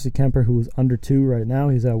by Darcy Kemper, who is under 2 right now.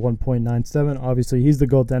 He's at 1.97. Obviously, he's the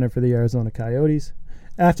goaltender for the Arizona Coyotes.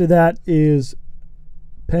 After that is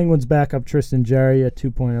Penguins backup Tristan Jarry at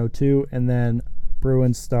 2.02, and then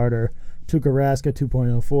Bruins starter Tuukka Rask at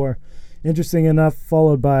 2.04. Interesting enough,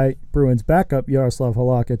 followed by Bruins backup Yaroslav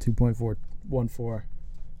Halak at 2.414.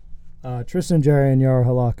 Tristan Jarry and Yaro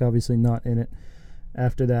Halak obviously not in it.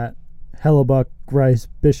 After that, Hellebuck, Greiss,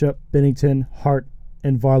 Bishop, Binnington, Hart,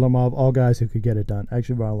 and Varlamov, all guys who could get it done.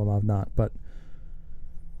 Actually, Varlamov not, but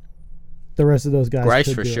the rest of those guys Greiss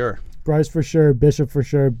could for do it. sure. Greiss for sure, Bishop for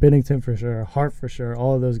sure, Binnington for sure, Hart for sure.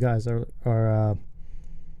 All of those guys are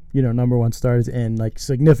number one starters and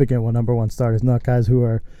significant number one starters, not guys who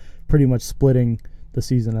are pretty much splitting the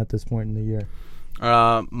season at this point in the year.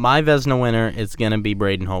 My Vezina winner is going to be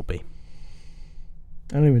Braden Holtby.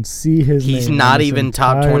 I don't even see his name. He's not even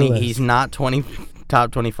top 20. List. He's not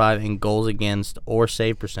top 25 in goals against or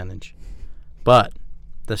save percentage. But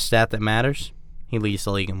the stat that matters, he leads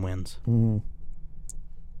the league in wins. Mm-hmm.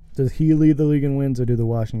 Does he lead the league in wins, or do the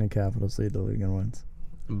Washington Capitals lead the league in wins?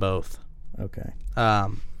 Both. Okay.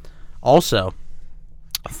 Also,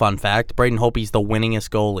 a fun fact, Braden Holtby's the winningest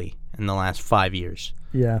goalie in the last 5 years.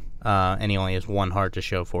 Yeah. And he only has one Hart to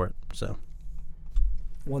show for it. So.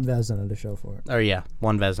 One Vezina to show for it. Oh, yeah.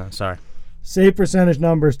 One Vezina, sorry. Save percentage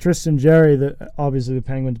numbers, Tristan Jarry, obviously the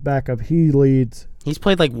Penguins backup, he leads. He's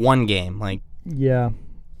played one game. Yeah.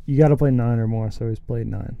 You got to play 9 or more, so he's played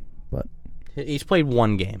 9. But he's played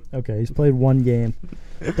one game. Okay, he's played one game.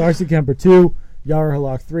 Darcy Kemper 2, Yaro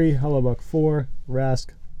Halak 3, Hellebuck 4, Rask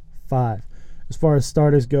 5. As far as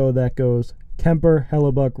starters go, that goes Kemper,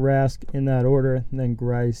 Hellebuck, Rask in that order, and then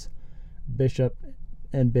Greiss, Bishop,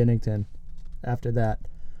 and Binnington after that.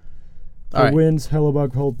 All right. Wins,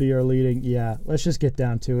 Hellebuck, Holtby are leading. Yeah, let's just get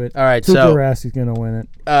down to it. All right, Tuukka Rask is going to win it.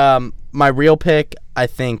 My real pick, I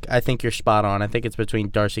think you're spot on. I think it's between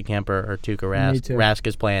Darcy Kemper or Tuukka Rask. Me too. Rask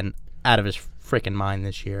is playing out of his freaking mind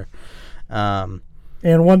this year. And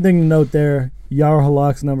one thing to note there, Yaro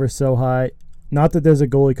Halak's number is so high. Not that there's a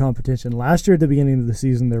goalie competition. Last year at the beginning of the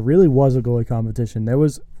season, there really was a goalie competition. There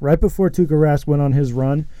was, right before Tuukka Rask went on his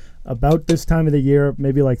run, about this time of the year,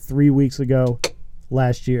 maybe 3 weeks ago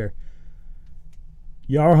last year,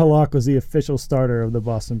 Yaro Halak was the official starter of the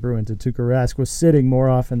Boston Bruins, and Tuukka Rask was sitting more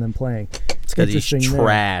often than playing. It's because he's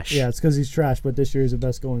trash. Yeah, it's because he's trash, but this year he's the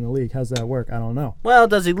best goalie in the league. How's that work? I don't know. Well,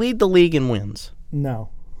 does he lead the league in wins? No.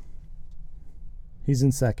 He's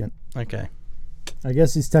in second. Okay. I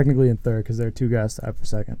guess he's technically in third because there are two guys tied for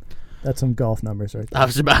second. That's some golf numbers right there. I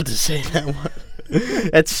was about to say that one.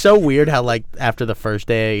 It's so weird how, like, after the first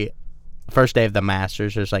day of the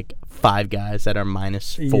Masters, there's, like, 5 guys that are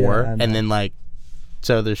 -4. Yeah, and then, like,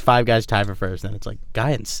 so there's 5 guys tied for first. And it's, like,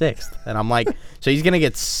 guy in 6th. And I'm like, so he's going to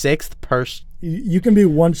get 6th You can be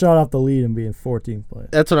one shot off the lead and be in 14th place.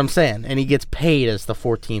 That's what I'm saying. And he gets paid as the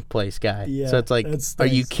 14th place guy. Yeah, so it's like, that's are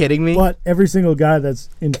you kidding me? But every single guy that's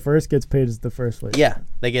in first gets paid as the first place. Yeah,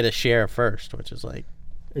 they get a share of first, which is like...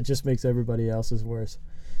 It just makes everybody else's worse.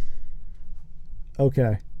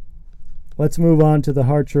 Okay. Let's move on to the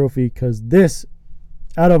Hart Trophy because this,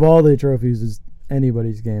 out of all the trophies, is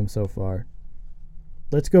anybody's game so far.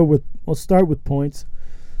 We'll start with points.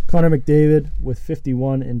 Connor McDavid with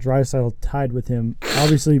 51 and Draisaitl tied with him.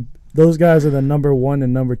 Obviously, those guys are the number 1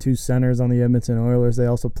 and number 2 centers on the Edmonton Oilers. They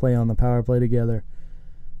also play on the power play together.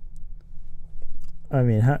 I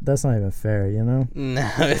mean, that's not even fair, you know? No,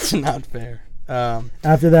 it's not fair.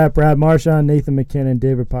 After that, Brad Marchand, Nathan McKinnon,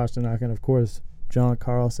 David Pastrnak, and of course, John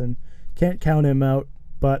Carlson. Can't count him out,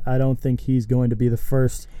 but I don't think he's going to be the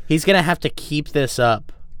first. He's going to have to keep this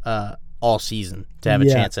up all season to have a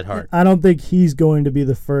chance at Hart. I don't think he's going to be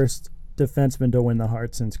the first defenseman to win the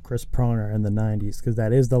Hart since Chris Pronger in the 90s, because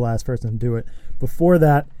that is the last person to do it. Before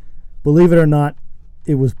that, believe it or not,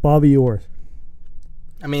 it was Bobby Orr.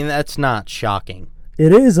 I mean, that's not shocking.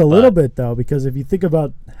 It is a little bit, though, because if you think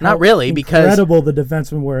about how not really, because incredible the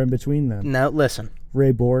defensemen were in between them. No, listen.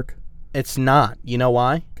 Ray Bourque. It's not. You know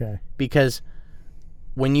why? Okay. Because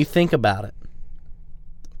when you think about it,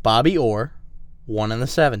 Bobby Orr won in the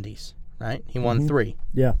 70s, right? He won 3.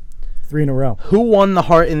 Yeah, 3 in a row. Who won the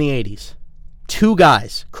Hart in the 80s? 2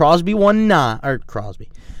 guys. Crosby won 9.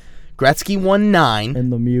 Gretzky won 9.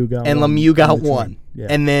 And Lemieux got 1. And Lemieux got 1. Yeah.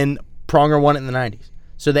 And then Pronger won it in the 90s.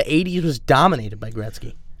 So the 80s was dominated by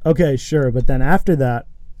Gretzky. Okay, sure. But then after that,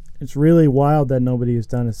 it's really wild that nobody has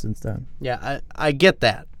done it since then. Yeah, I get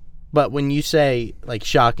that. But when you say, like,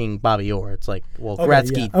 shocking Bobby Orr, it's like, well,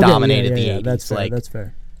 Gretzky dominated the 80s. That's fair. Like, That's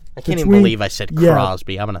fair. I can't even believe I said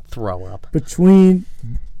Crosby. I'm going to throw up. Between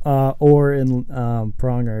Orr and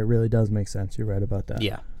Pronger, it really does make sense. You're right about that.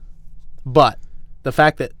 Yeah. But the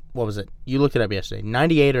fact that, what was it? You looked it up yesterday.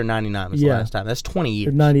 98 or 99 was the last time. That's 20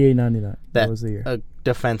 years. 98, 99. That was the year. A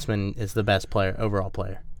defenseman is the best overall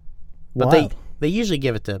player. But Wild. they usually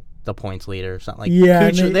give it to the points leader or something. Like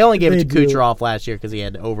Yeah, they only gave it to do. Kucherov last year because he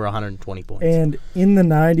had over 120 points. And in the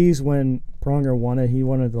 90s, when Pronger won it, he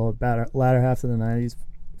won it the latter half of the 90s.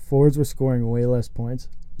 Forwards were scoring way less points.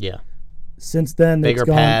 Yeah. Since then, Bigger it's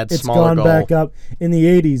gone, pads, it's smaller gone goal. back up. In the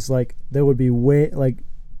 80s, like, there would be would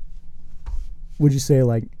you say,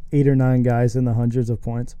 like, 8 or 9 guys in the hundreds of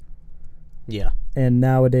points? Yeah. And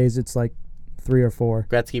nowadays, it's like 3 or 4.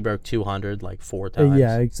 Gretzky broke 200 like 4 times.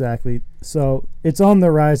 Yeah, exactly. So it's on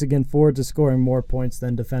the rise again. Forwards are scoring more points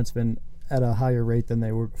than defensemen at a higher rate than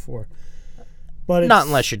they were before. But not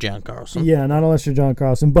unless you're John Carlson. Yeah, not unless you're John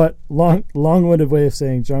Carlson. But long-winded way of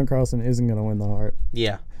saying John Carlson isn't going to win the Hart.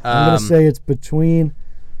 Yeah. I'm going to say it's between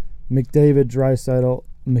McDavid, Draisaitl,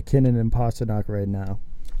 McKinnon, and Pastrnak right now.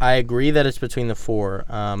 I agree that it's between the 4.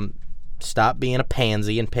 Stop being a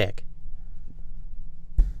pansy and pick.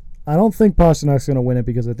 I don't think Pasternak's going to win it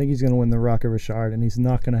because I think he's going to win the Rocket Richard, and he's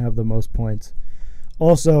not going to have the most points.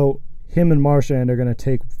 Also, him and Marchand are going to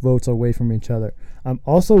take votes away from each other. I'm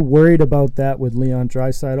also worried about that with Leon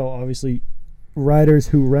Draisaitl. Obviously, writers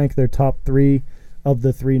who rank their top 3 of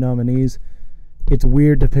the 3 nominees, it's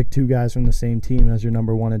weird to pick 2 guys from the same team as your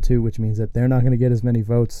number 1 and 2, which means that they're not going to get as many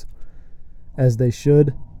votes as they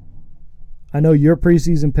should. I know your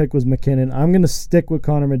preseason pick was McKinnon. I'm going to stick with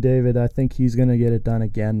Connor McDavid. I think he's going to get it done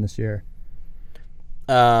again this year.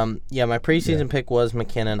 Yeah, my preseason pick was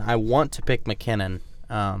McKinnon. I want to pick McKinnon,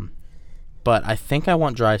 but I think I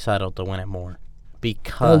want Draisaitl to win it more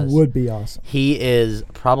because that would be awesome. He is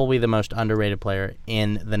probably the most underrated player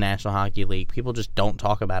in the National Hockey League. People just don't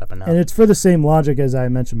talk about it enough. And it's for the same logic as I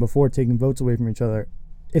mentioned before, taking votes away from each other.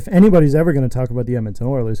 If anybody's ever going to talk about the Edmonton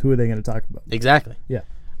Oilers, who are they going to talk about? Exactly. Yeah.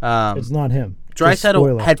 It's not him.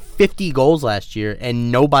 Draisaitl had 50 goals last year,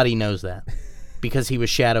 and nobody knows that because he was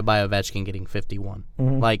shadowed by Ovechkin getting 51.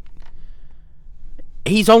 Mm-hmm. Like,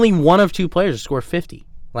 he's only one of 2 players to score 50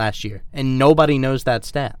 last year, and nobody knows that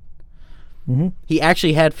stat. Mm-hmm. He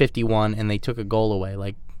actually had 51, and they took a goal away,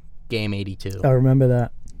 like game 82. I remember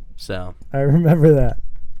that. So I remember that.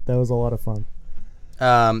 That was a lot of fun.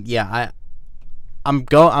 Yeah, I'm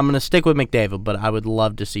going to stick with McDavid, but I would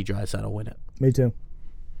love to see Draisaitl win it. Me too.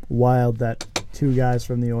 Wild that 2 guys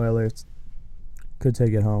from the Oilers could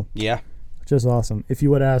take it home. Yeah. Just awesome. If you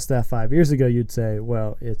would have asked that 5 years ago, you'd say,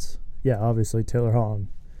 well, it's yeah, obviously Taylor Hall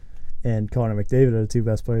and Connor McDavid are the two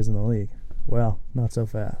best players in the league. Well, not so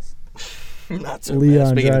fast. Not so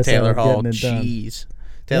Leon bad. Speaking of Draisaitl Taylor Hall, getting it done. jeez.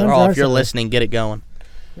 Taylor Leon Hall, if you're Draisaitl. listening, get it going.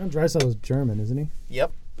 Leon Draisaitl is German, isn't he?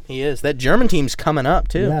 Yep, he is. That German team's coming up,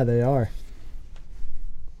 too. Yeah, they are.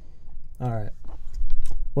 All right.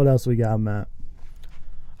 What else we got, Matt?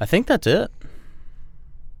 I think that's it.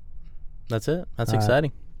 That's it. That's All right.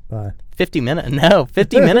 exciting. Bye. 50 minutes. No,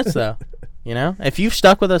 50 minutes, though. You know? If you've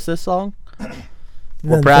stuck with us this long, we're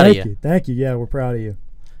Then proud of thank you. Thank you. Yeah, we're proud of you.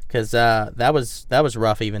 Because that was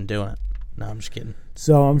rough even doing it. No, I'm just kidding.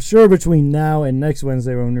 So I'm sure between now and next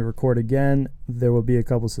Wednesday when we record again, there will be a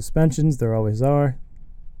couple suspensions. There always are.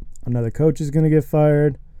 Another coach is going to get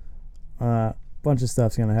fired. Bunch of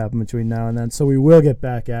stuff's going to happen between now and then. So we will get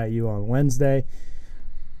back at you on Wednesday,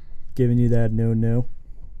 giving you that new.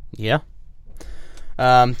 Yeah.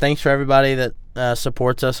 Thanks for everybody that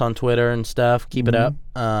supports us on Twitter and stuff. Keep it up.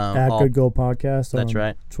 At Good Goal Podcast That's on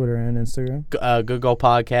right. Twitter and Instagram. Good Goal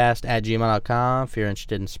Podcast at gmail.com if you're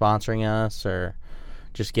interested in sponsoring us or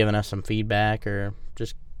just giving us some feedback or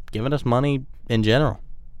just giving us money in general.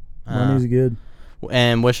 Money's good.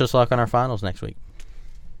 And wish us luck on our finals next week.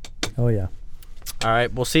 Oh, yeah. All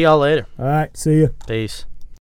right. We'll see y'all later. All right. See you. Peace.